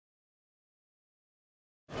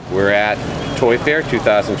We're at Toy Fair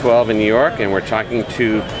 2012 in New York, and we're talking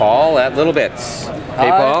to Paul at littleBits. Hey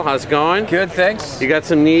Paul, how's it going? Good, thanks. You got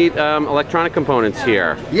some neat electronic components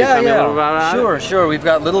here. Yeah, Tell me a little about that? Sure. We've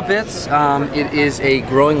got littleBits. It is a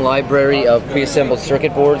growing library of pre-assembled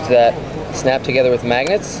circuit boards that snap together with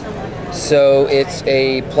magnets. So it's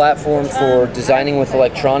a platform for designing with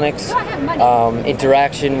electronics,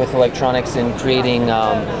 interaction with electronics, and creating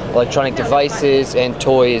electronic devices and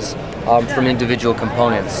toys from individual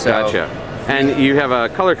components. So, gotcha. And you have a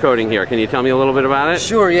color coding here. Can you tell me a little bit about it?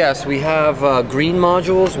 Sure, yes. We have green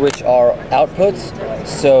modules, which are outputs.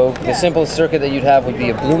 So the simplest circuit that you'd have would be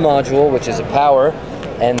a blue module, which is a power,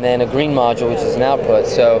 and then a green module, which is an output.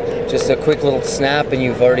 So just a quick little snap and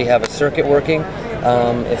you've already have a circuit working.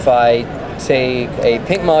 If I take a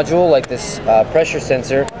pink module like this pressure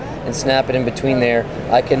sensor and snap it in between there,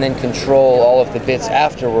 I can then control all of the bits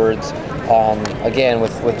afterwards, again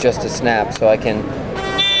with just a snap. So I can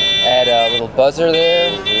add a little buzzer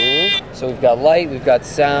there. So we've got light, we've got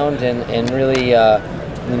sound, and really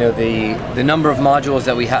you know, the number of modules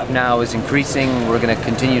that we have now is increasing. We're going to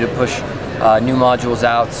continue to push new modules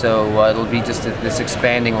out, so it'll be just this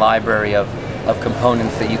expanding library of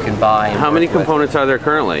components that you can buy. And how many components are there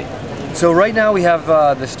currently? So right now we have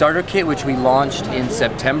the starter kit, which we launched in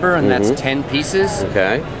September, and that's 10 pieces.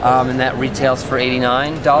 Okay. And that retails for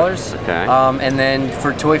 $89. Okay. And then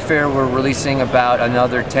for Toy Fair, we're releasing about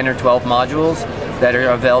another 10 or 12 modules that are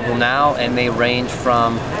available now, and they range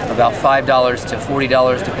from about $5 to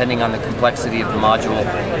 $40, depending on the complexity of the module,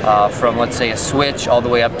 from let's say a switch all the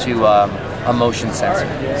way up to a motion sensor.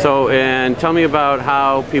 So, and tell me about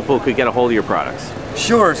how people could get a hold of your products.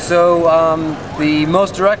 Sure, so the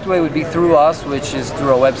most direct way would be through us, which is through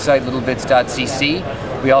our website,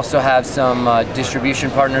 littlebits.cc. We also have some distribution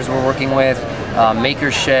partners we're working with,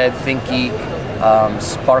 Maker Shed, ThinkGeek,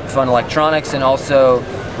 Spark Fun Electronics, and also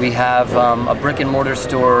we have a brick and mortar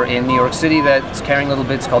store in New York City that's carrying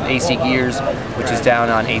littleBits called AC Gears, which is down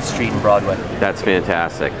on 8th Street and Broadway. That's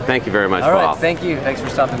fantastic. Thank you very much, All Paul. right, thank you. Thanks for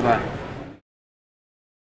stopping by.